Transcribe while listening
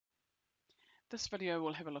This video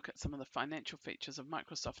will have a look at some of the financial features of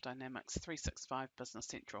Microsoft Dynamics 365 Business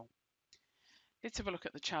Central. Let's have a look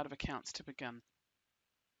at the chart of accounts to begin.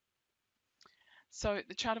 So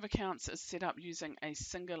the chart of accounts is set up using a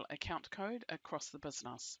single account code across the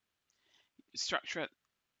business. Structure it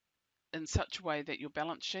in such a way that your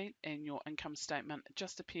balance sheet and your income statement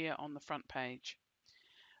just appear on the front page.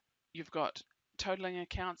 You've got totaling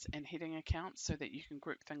accounts and heading accounts so that you can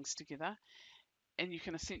group things together, and you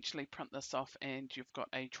can essentially print this off and you've got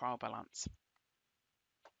a trial balance.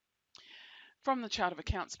 From the chart of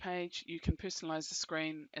accounts page, you can personalize the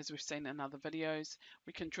screen as we've seen in other videos.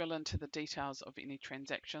 We can drill into the details of any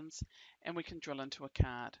transactions, and we can drill into a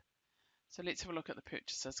card. So let's have a look at the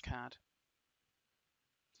purchases card.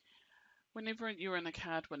 Whenever you're in a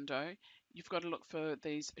card window, you've got to look for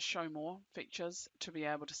these show more features to be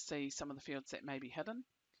able to see some of the fields that may be hidden.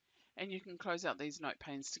 And you can close out these note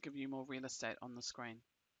panes to give you more real estate on the screen.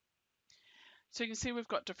 So you can see we've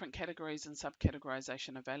got different categories and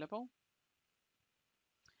subcategorization available.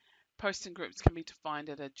 Posting groups can be defined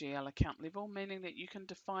at a GL account level, meaning that you can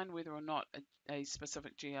define whether or not a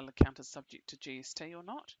specific GL account is subject to GST or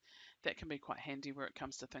not. That can be quite handy where it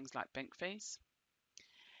comes to things like bank fees.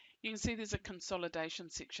 You can see there's a consolidation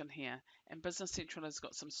section here, and Business Central has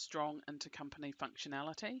got some strong intercompany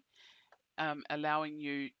functionality, allowing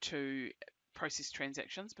you to process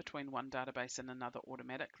transactions between one database and another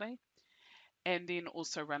automatically, and then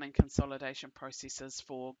also running consolidation processes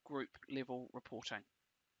for group level reporting.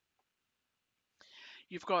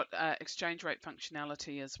 You've got exchange rate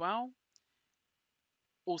functionality as well,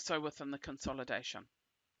 also within the consolidation.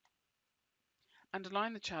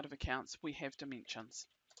 Underlying the chart of accounts, we have dimensions.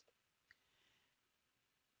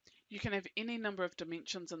 You can have any number of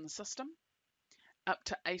dimensions in the system. Up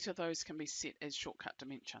to 8 of those can be set as shortcut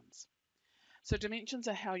dimensions. So dimensions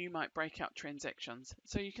are how you might break out transactions.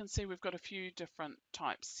 So you can see we've got a few different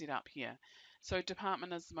types set up here. So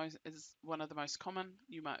department is one of the most common.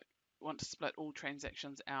 You might want to split all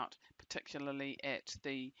transactions out, particularly at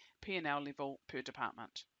the P&L level per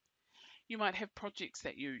department. You might have projects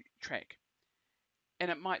that you track,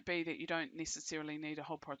 and it might be that you don't necessarily need a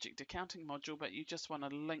whole project accounting module, but you just want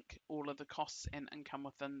to link all of the costs and income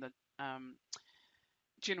within the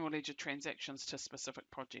general ledger transactions to specific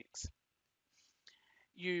projects.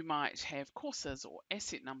 You might have courses or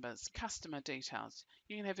asset numbers, customer details.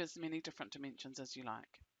 You can have as many different dimensions as you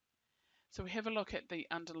like. So we have a look at the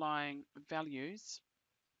underlying values.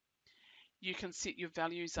 You can set your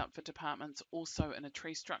values up for departments also in a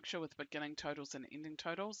tree structure with beginning totals and ending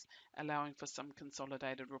totals, allowing for some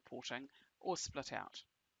consolidated reporting or split out.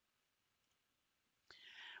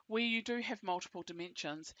 Where you do have multiple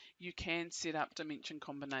dimensions, you can set up dimension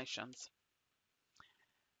combinations.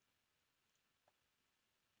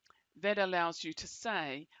 That allows you to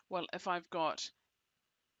say, well, if I've got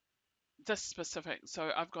this specific,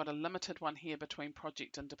 so I've got a limited one here between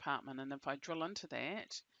project and department, and if I drill into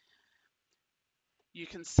that, you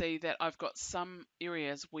can see that I've got some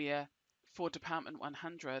areas where for department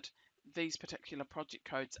 100, these particular project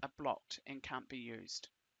codes are blocked and can't be used.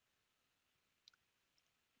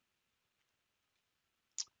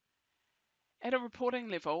 At a reporting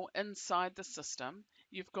level inside the system,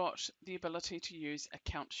 you've got the ability to use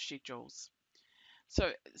account schedules.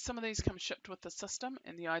 So some of these come shipped with the system,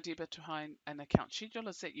 and the idea behind an account schedule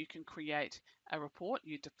is that you can create a report.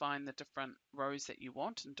 You define the different rows that you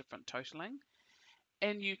want and different totaling,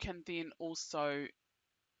 and you can then also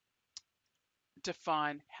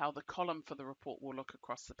define how the column for the report will look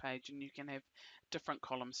across the page, and you can have different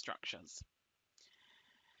column structures.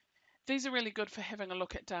 These are really good for having a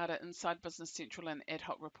look at data inside Business Central and ad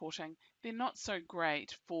hoc reporting. They're not so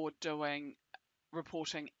great for doing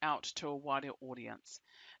reporting out to a wider audience.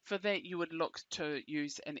 For that, you would look to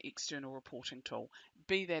use an external reporting tool,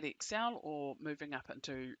 be that Excel or moving up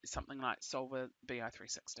into something like Solver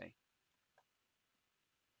BI360.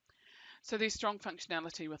 So there's strong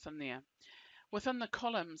functionality within there. Within the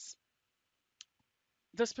columns,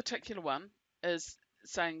 this particular one is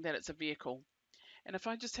saying that it's a vehicle. And if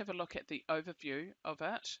I just have a look at the overview of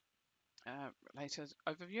it, related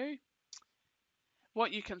overview,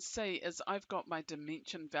 what you can see is I've got my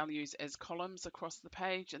dimension values as columns across the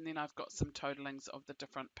page, and then I've got some totalings of the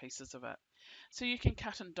different pieces of it. So you can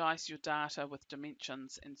cut and dice your data with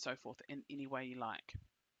dimensions and so forth in any way you like.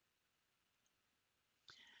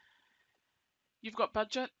 You've got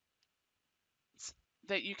budgets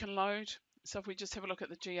that you can load. So if we just have a look at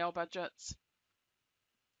the GL budgets,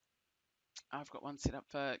 I've got one set up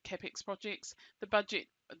for CapEx projects. The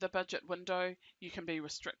budget window, you can be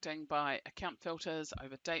restricting by account filters,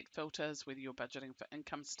 over date filters, whether you're budgeting for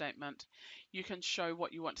income statement. You can show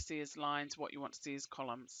what you want to see as lines, what you want to see as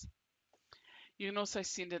columns. You can also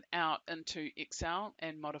send it out into Excel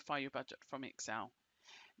and modify your budget from Excel.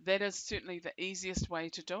 That is certainly the easiest way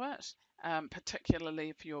to do it, particularly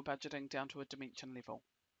if you're budgeting down to a dimension level.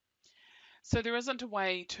 So there isn't a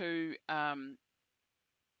way to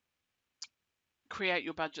create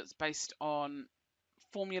your budgets based on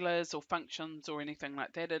formulas or functions or anything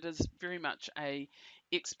like that. It is very much a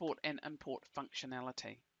export and import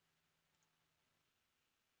functionality.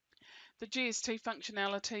 The GST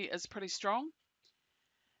functionality is pretty strong.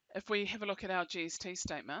 If we have a look at our GST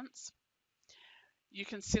statements, you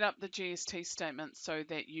can set up the GST statement so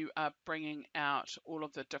that you are bringing out all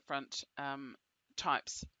of the different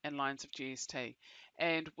types and lines of GST.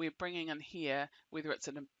 And we're bringing in here whether it's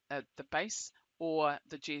the base or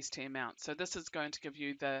the GST amount. So this is going to give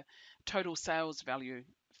you the total sales value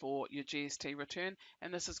for your GST return,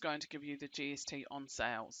 and this is going to give you the GST on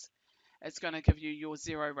sales. It's going to give you your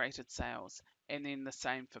zero rated sales, and then the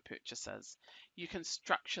same for purchases. You can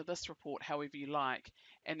structure this report however you like,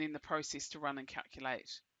 and then the process to run and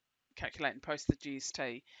calculate and post the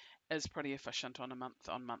GST is pretty efficient on a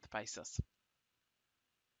month-on-month basis.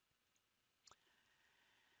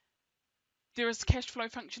 There is cash flow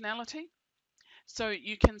functionality. So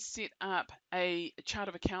you can set up a chart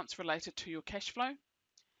of accounts related to your cash flow.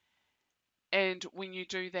 And when you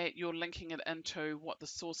do that, you're linking it into what the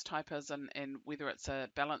source type is and whether it's a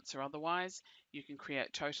balance or otherwise. You can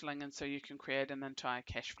create totaling, and so you can create an entire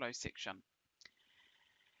cash flow section.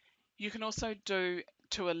 You can also do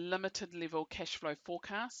to a limited level cash flow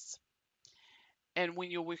forecasts. And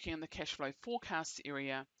when you're working in the cash flow forecast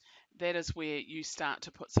area, that is where you start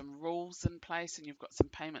to put some rules in place, and you've got some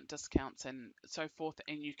payment discounts and so forth,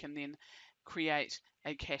 and you can then create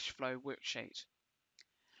a cash flow worksheet.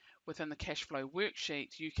 Within the cash flow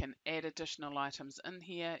worksheet, you can add additional items in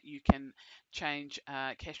here, you can change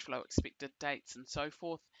cash flow expected dates and so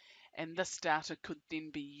forth, and this data could then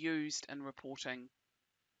be used in reporting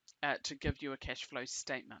to give you a cash flow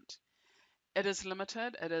statement. It is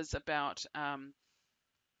limited, it is about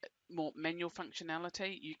more manual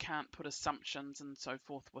functionality. You can't put assumptions and so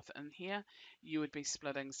forth within here. You would be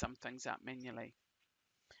splitting some things out manually.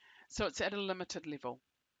 So it's at a limited level.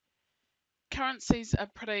 Currencies are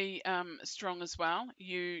pretty strong as well.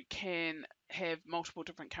 You can have multiple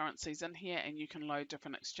different currencies in here, and you can load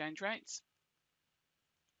different exchange rates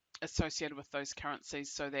associated with those currencies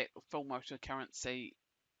so that full multi-currency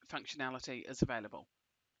functionality is available.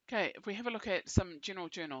 Okay, if we have a look at some general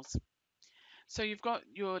journals. So you've got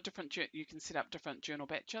your you can set up different journal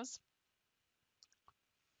batches.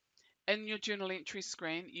 In your journal entry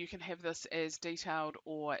screen, you can have this as detailed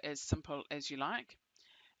or as simple as you like,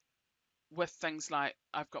 with things like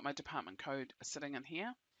I've got my department code sitting in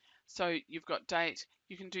here. So you've got date,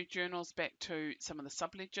 you can do journals back to some of the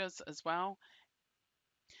subledgers as well.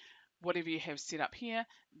 Whatever you have set up here,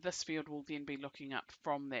 this field will then be looking up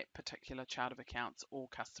from that particular chart of accounts or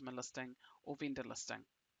customer listing or vendor listing.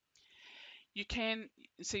 You can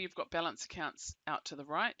see you've got balance accounts out to the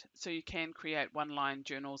right, so you can create one-line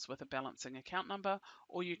journals with a balancing account number,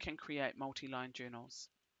 or you can create multi-line journals.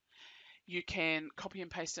 You can copy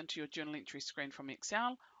and paste into your journal entry screen from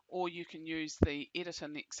Excel, or you can use the Edit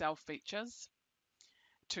in Excel features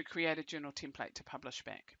to create a journal template to publish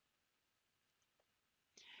back.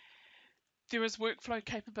 There is workflow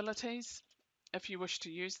capabilities, if you wish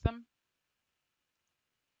to use them,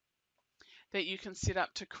 that you can set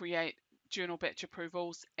up to create journal batch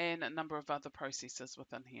approvals and a number of other processes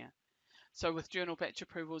within here. So with journal batch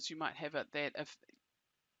approvals, you might have it that if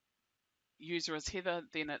user is Heather,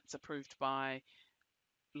 then it's approved by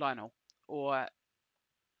Lionel, or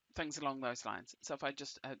things along those lines. So if I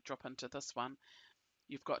just drop into this one,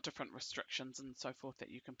 you've got different restrictions and so forth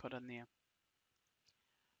that you can put in there.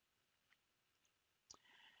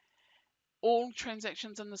 All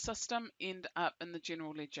transactions in the system end up in the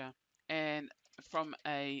general ledger, and from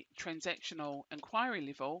a transactional inquiry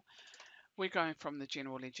level, we're going from the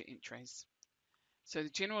general ledger entries. So the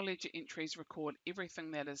general ledger entries record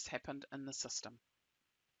everything that has happened in the system.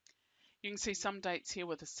 You can see some dates here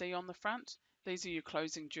with a C on the front. These are your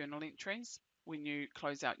closing journal entries when you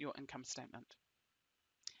close out your income statement.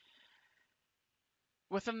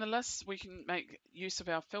 Within the list, we can make use of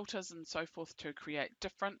our filters and so forth to create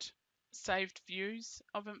different saved views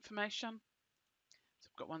of information. So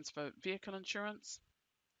I've got ones for vehicle insurance.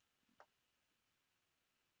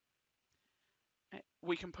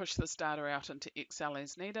 We can push this data out into Excel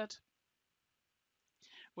as needed.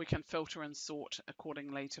 We can filter and sort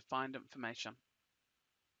accordingly to find information.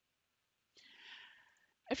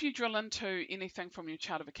 If you drill into anything from your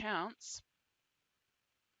chart of accounts,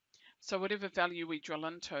 so whatever value we drill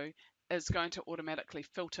into is going to automatically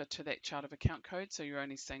filter to that chart of account code, so you're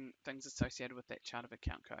only seeing things associated with that chart of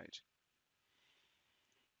account code.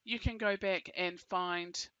 You can go back and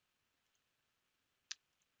find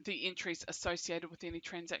the entries associated with any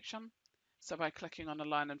transaction. So by clicking on a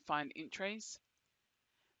line and find entries,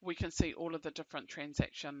 we can see all of the different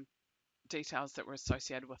transaction details that were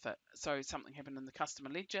associated with it. So something happened in the customer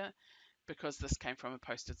ledger because this came from a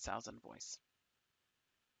posted sales invoice.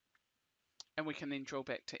 And we can then drill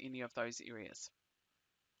back to any of those areas.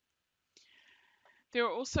 There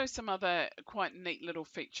are also some other quite neat little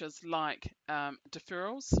features like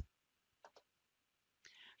deferrals.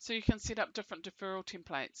 So you can set up different deferral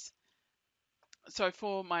templates. So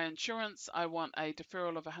for my insurance, I want a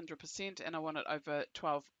deferral of 100% and I want it over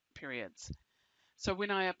 12 periods. So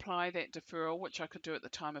when I apply that deferral, which I could do at the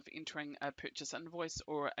time of entering a purchase invoice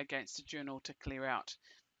or against a journal to clear out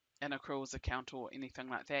an accruals account or anything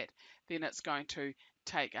like that, then it's going to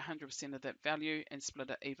take 100% of that value and split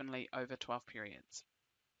it evenly over 12 periods.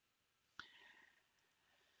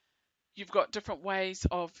 You've got different ways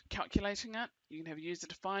of calculating it. You can have a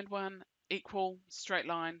user-defined one, equal, straight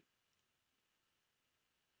line,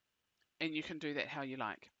 and you can do that how you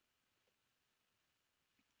like.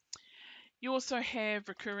 You also have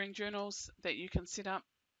recurring journals that you can set up.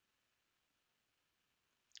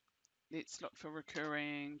 Let's look for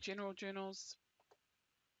recurring general journals.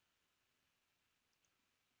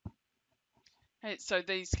 Okay, so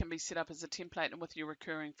these can be set up as a template, and with your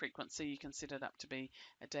recurring frequency, you can set it up to be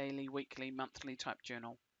a daily, weekly, monthly type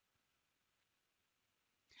journal.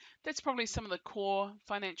 That's probably some of the core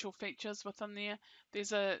financial features within there.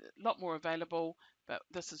 There's a lot more available, but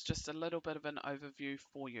this is just a little bit of an overview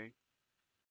for you.